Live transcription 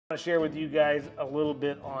I want to share with you guys a little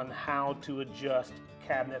bit on how to adjust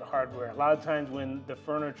cabinet hardware. A lot of times when the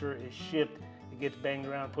furniture is shipped, it gets banged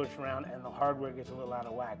around, pushed around, and the hardware gets a little out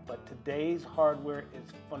of whack. But today's hardware is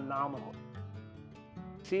phenomenal.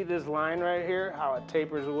 See this line right here, how it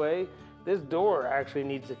tapers away? This door actually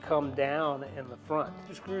needs to come down in the front.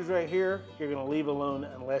 The screws right here, you're going to leave alone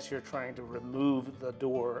unless you're trying to remove the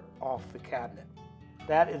door off the cabinet.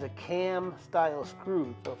 That is a cam style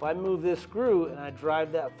screw. So if I move this screw and I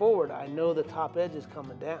drive that forward, I know the top edge is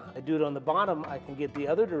coming down. I do it on the bottom, I can get the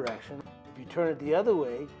other direction. If you turn it the other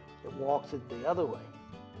way, it walks it the other way.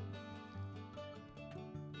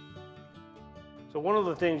 So one of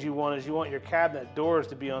the things you want is you want your cabinet doors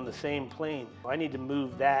to be on the same plane. I need to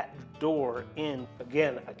move that door in.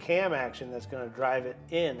 Again, a cam action that's going to drive it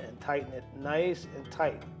in and tighten it nice and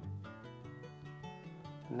tight.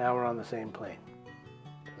 Now we're on the same plane.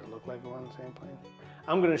 Does it look like we're on the same plane?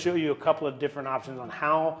 I'm going to show you a couple of different options on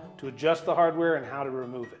how to adjust the hardware and how to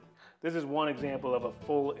remove it. This is one example of a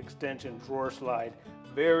full extension drawer slide.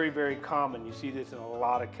 Very, very common. You see this in a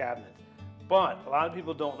lot of cabinets. But a lot of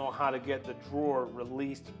people don't know how to get the drawer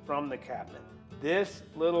released from the cabinet. This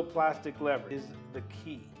little plastic lever is the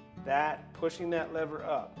key. That, pushing that lever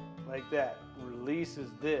up like that, releases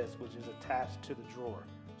this, which is attached to the drawer.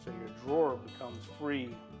 So your drawer becomes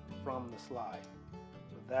free from the slide.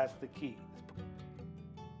 So that's the key.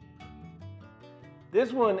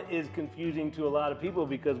 This one is confusing to a lot of people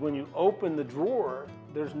because when you open the drawer,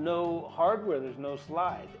 there's no hardware, there's no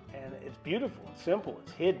slide. And it's beautiful, it's simple,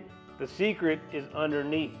 it's hidden. The secret is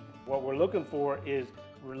underneath. What we're looking for is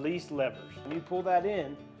release levers. When you pull that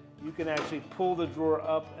in, you can actually pull the drawer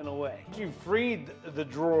up and away. Once you've freed the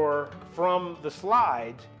drawer from the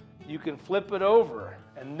slide, you can flip it over.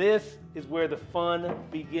 And this is where the fun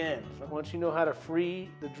begins. Once you know how to free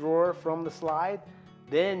the drawer from the slide,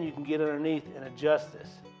 then you can get underneath and adjust this.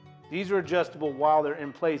 These are adjustable while they're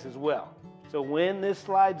in place as well. So when this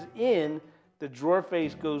slides in, the drawer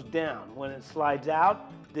face goes down. When it slides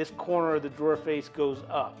out, this corner of the drawer face goes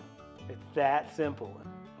up. It's that simple.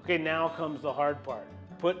 Okay, now comes the hard part.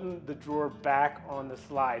 Putting the drawer back on the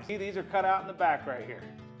slide. See, these are cut out in the back right here.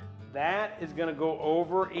 That is gonna go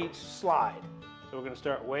over each slide. So we're gonna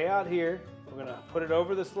start way out here. We're gonna put it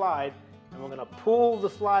over the slide, and we're gonna pull the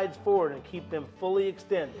slides forward and keep them fully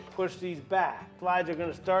extended. Push these back. Slides are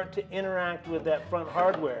gonna start to interact with that front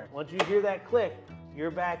hardware. Once you hear that click,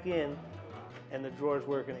 you're back in, and the drawer's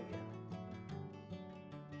working again.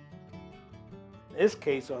 In this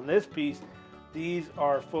case, on this piece, these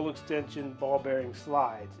are full extension ball bearing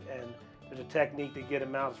slides, and there's a technique to get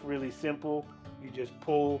them out. It's really simple. You just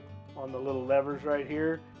pull on the little levers right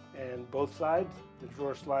here, and both sides, the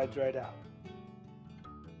drawer slides right out.